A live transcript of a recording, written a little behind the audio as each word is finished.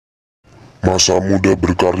Masa muda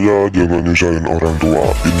berkarya, jangan nyusahin orang tua.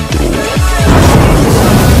 Intro.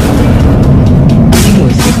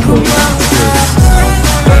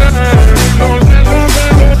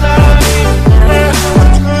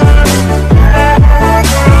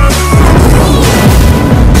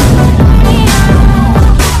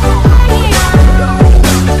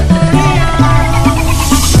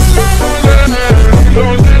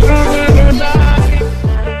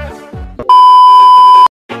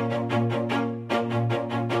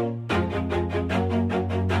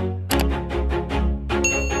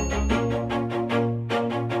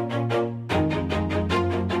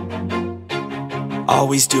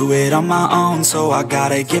 Always do it on my own, so I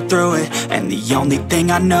gotta get through it. And the only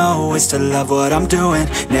thing I know is to love what I'm doing.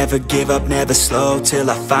 Never give up, never slow, till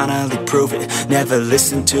I finally prove it. Never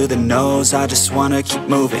listen to the no's, I just wanna keep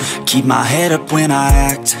moving. Keep my head up when I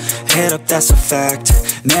act, head up, that's a fact.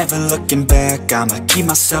 Never looking back, I'ma keep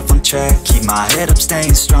myself on track. Keep my head up,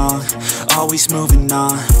 staying strong, always moving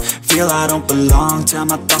on. Feel I don't belong, tell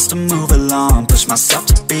my thoughts to move along. Push myself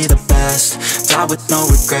to be the best, die with no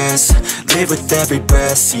regrets. Live with every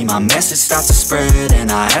breath, see my message start to spread. And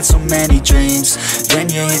I had so many dreams, then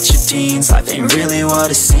you hit your teens. Life ain't really what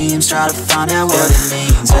it seems, try to find out what it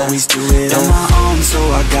means. Always do it on my own, so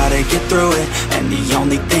I gotta get through it. And the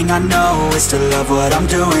only thing I know is to love what I'm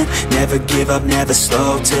doing. Never give up, never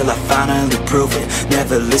slow, till I finally prove it.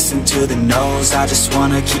 Never listen to the no's, I just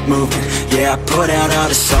wanna keep moving. Yeah, I put out all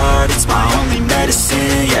this art, it's my only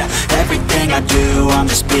medicine. Yeah, everything I do, I'm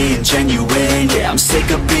just being genuine. Yeah, I'm sick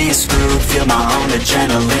of being screwed, feel my own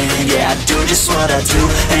adrenaline. Yeah, I do just what I do,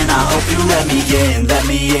 and I hope you let me in,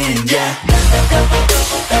 yeah.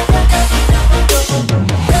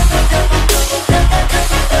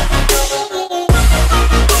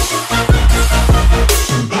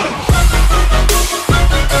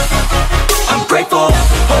 I'm grateful,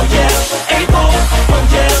 oh yeah, able, oh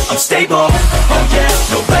yeah, I'm stable, oh yeah,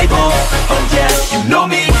 no label, oh yeah, you know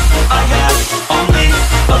me, I have only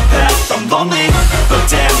a path, I'm lonely, but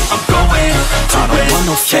damn, I'm going to win. I don't want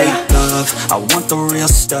no fake love, I want the real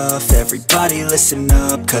stuff. Everybody listen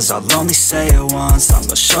up, cause I'll only say it once. I'm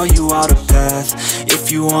gonna show you all the path, if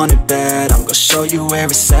you want it bad. I'm gonna show you where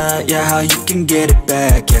it's at, yeah, how you can get it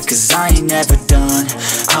back. Yeah, cause I ain't never done,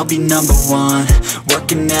 I'll be number one.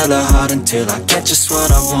 Working hella hard until I get just what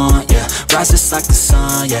I want, yeah. Rises like the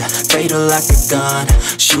sun, yeah, fatal like a gun.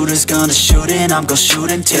 Shooter's gonna shoot and I'm gonna shoot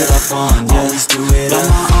until I won, yeah. Always do it on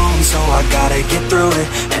my own, so I gotta get through it.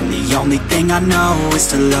 And the only thing I know is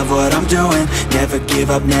to love what I'm doing. Never give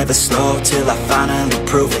up, never slow, till I finally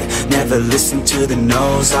prove it. Never listen to the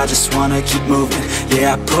no's, I just wanna keep moving.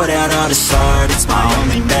 Yeah, I put out all this art, it's my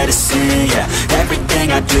only medicine. Yeah,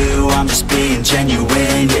 everything I do, I'm just being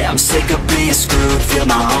genuine. Yeah, I'm sick of being screwed, feel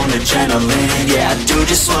my own adrenaline. Yeah, I do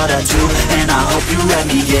just what I do, and I hope you let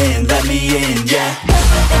me in, yeah.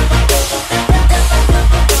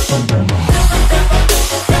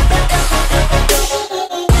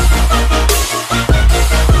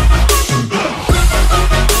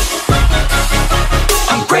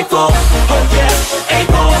 I'm grateful, oh yeah,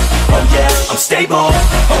 able, oh yeah, I'm stable,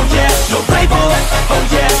 oh yeah, no label, oh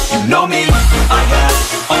yeah, you know me, I have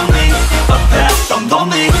only a path, I'm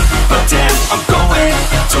lonely, but damn, I'm going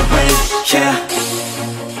to win, yeah.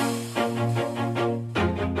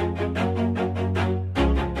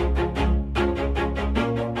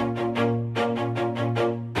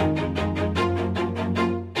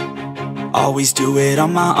 Always do it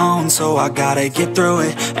on my own, so I gotta get through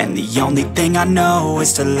it. And the only thing I know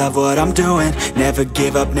is to love what I'm doing. Never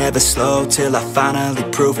give up, never slow, till I finally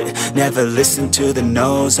prove it. Never listen to the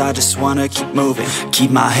no's, I just wanna keep moving.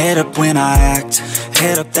 Keep my head up when I act,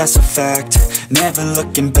 head up, that's a fact. Never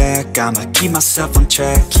looking back, I'ma keep myself on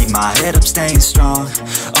track. Keep my head up, staying strong,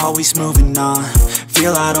 always moving on.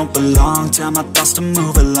 Feel I don't belong, tell my thoughts to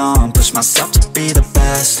move along. Push myself to be the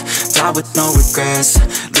best, die with no regrets.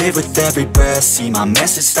 Live with every breath, see my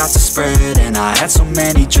message start to spread. And I had so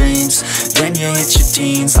many dreams, then you hit your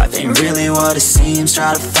teens. Life ain't really what it seems,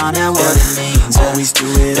 try to find out what it means. Always do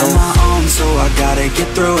it on my own, so I gotta get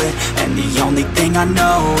through it. And the only thing I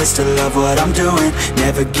know is to love what I'm doing.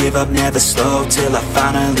 Never give up, never slow, till I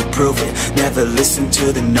finally prove it. Never listen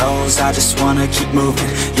to the no's, I just wanna keep moving.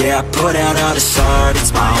 Yeah, I put out all this art,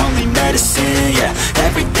 it's my only medicine. Yeah,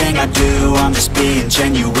 everything I do, I'm just being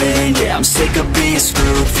genuine. Yeah, I'm sick of being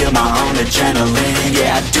screwed, feel my own adrenaline.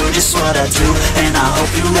 Yeah, I do just what I do, and I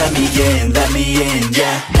hope you let me in,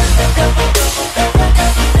 yeah.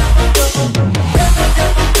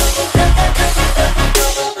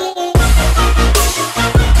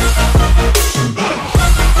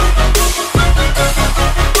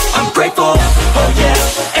 I'm grateful, oh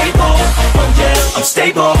yeah, able,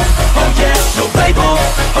 stable, oh yeah, no label,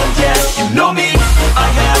 oh yeah, you know me. I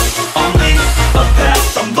have only a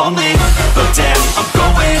path, I'm lonely, but damn, I'm going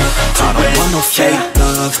to win. I don't want no fake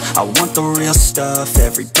love, I want the real stuff.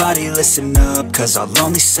 Everybody listen up, cause I'll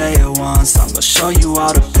only say it once. I'm gonna show you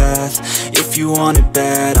all the path, if you want it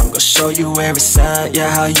bad. I'm gonna show you where it's at, yeah,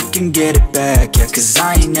 how you can get it back. Yeah, cause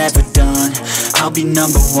I ain't never done, I'll be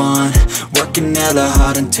number one. Working hella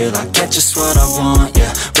hard until I get just what I want,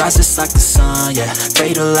 yeah. Rises like the sun, yeah,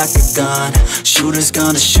 fatal like a gun. Shooter's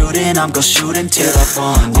gonna shoot and I'm gonna shoot until I've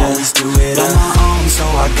won, yeah. Always do it on my own, so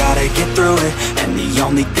I gotta get through it. And the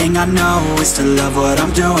only thing I know is to love what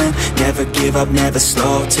I'm doing. Never give up, never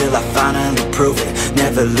slow, till I finally prove it.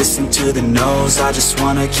 Never listen to the no's, I just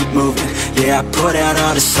wanna keep moving. Yeah, I put out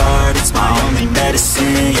all this art, it's my only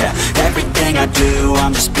medicine, yeah. Everything I do,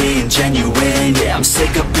 I'm just being genuine, yeah. I'm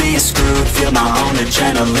sick of being screwed, feel my own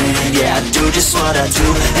adrenaline. Yeah, I do just what I do,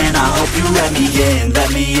 and I hope you let me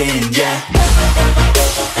in, yeah.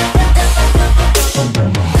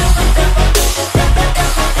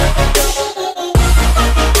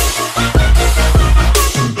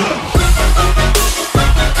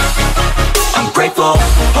 I'm grateful,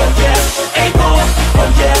 oh yeah, able, oh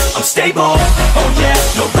yeah, I'm stable, oh yeah,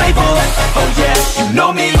 no label, oh yeah, you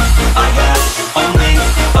know me. I have only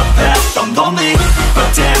a path, I'm lonely,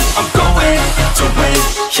 but damn, I'm going to win,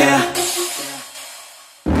 yeah.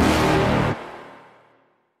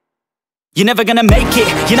 You're never gonna make it,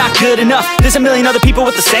 you're not good enough. There's a million other people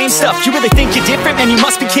with the same stuff. You really think you're different? Man, you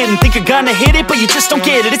must be kidding. Think you're gonna hit it, but you just don't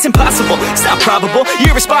get it. It's impossible, it's not probable,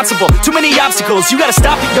 you're irresponsible. Too many obstacles, you gotta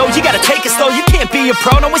stop it, yo. You gotta take it slow, you can't be a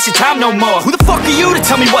pro. Don't waste your time no more. Who the fuck are you to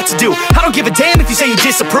tell me what to do? I don't give a damn if you say you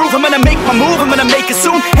disapprove. I'm gonna make my move, I'm gonna make it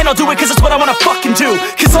soon. And I'll do it cause it's what I wanna fucking do.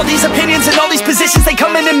 Cause all these opinions and all these positions, they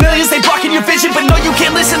come in millions, they blocking your vision. But no, you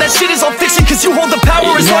can't listen, that shit is all fiction. Cause you hold the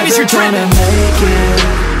power as long as you're driven.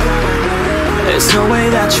 There's no way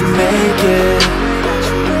that you make it,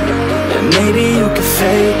 and maybe you can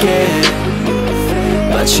fake it,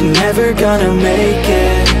 but you're never gonna make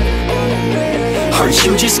it. Are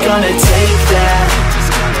you just gonna take that?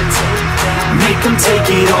 Make them take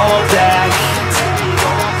it all back.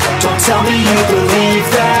 Don't tell me you believe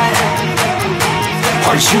that.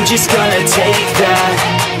 Are you just gonna take that?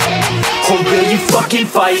 Or will you fucking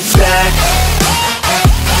fight back?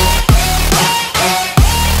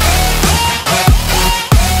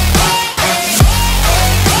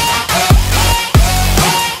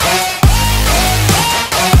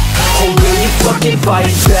 Fucking fight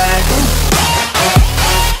back.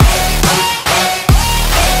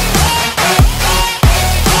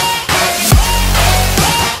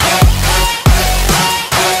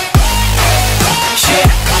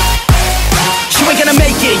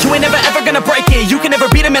 You ain't never ever gonna break it. You can never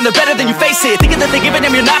beat them and they're better than you face it. Thinking that they give a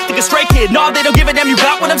damn, you're not, think a straight kid. No, they don't give a damn, you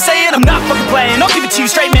got what I'm saying? I'm not fucking playing, I'll give it to you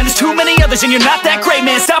straight, man. There's too many others and you're not that great,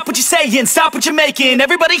 man. Stop what you're saying, stop what you're making.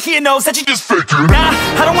 Everybody here knows that you just faking. Nah,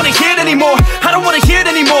 I don't wanna hear it anymore, I don't wanna hear it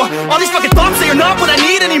anymore. All these fucking thoughts, they are not what I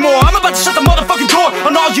need anymore. I'm about to shut the motherfucking door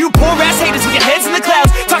on all you poor ass haters with your heads in the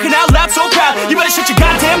clouds, talking out loud so proud. You better shut your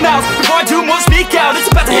goddamn mouth before I do more speak out. It's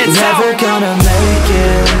about to head south. Never gonna make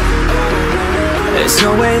it, there's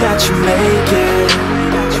no way that you make it,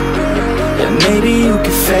 and maybe you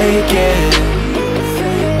can fake it,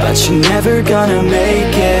 but you're never gonna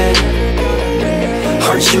make it.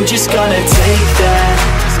 Are you just gonna take that?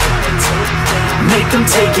 Make them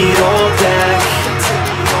take it all back.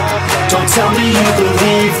 Don't tell me you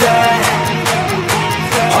believe that.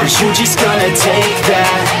 Are you just gonna take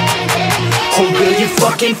that? Or will you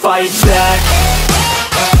fucking fight back?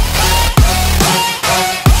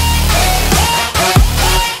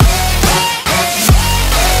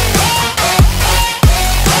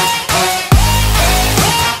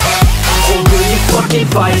 Fucking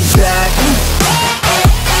fight back.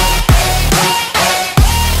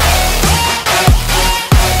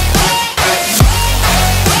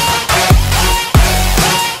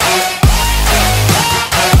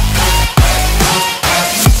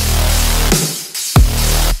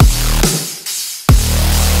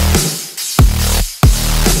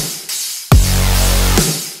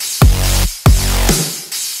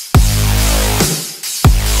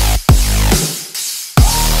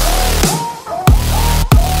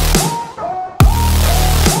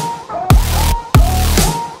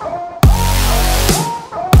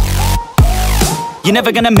 You're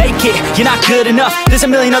never gonna make it, you're not good enough. There's a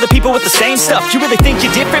million other people with the same stuff. You really think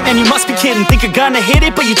you're different? Man, you must be kidding. Think you're gonna hit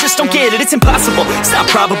it, but you just don't get it. It's impossible, it's not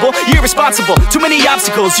probable, you're irresponsible. Too many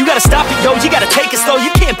obstacles, you gotta stop it, yo. You gotta take it slow,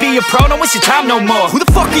 you can't be a pro. Don't waste your time no more. Who the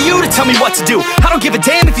fuck are you to tell me what to do? I don't give a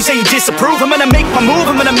damn if you say you disapprove. I'm gonna make my move,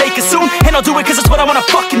 I'm gonna make it soon. and I'll do it cause it's what I wanna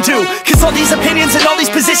fucking do. Cause all these opinions and all these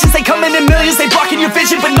positions, they come in millions, they blocking your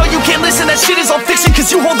vision. But no, you can't listen, that shit is all fiction.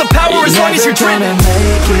 Cause you hold the power as long as you're dreaming.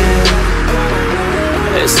 Make it.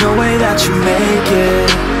 There's no way that you make it.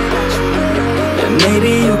 And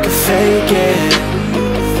maybe you can fake it,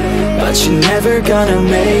 but you're never gonna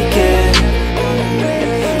make it.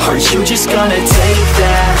 Are you just gonna take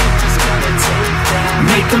that?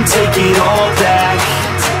 Make them take it all back.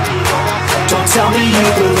 Don't tell me you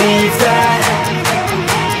believe that.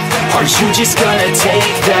 Are you just gonna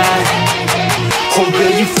take that? Or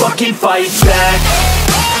will you fucking fight back?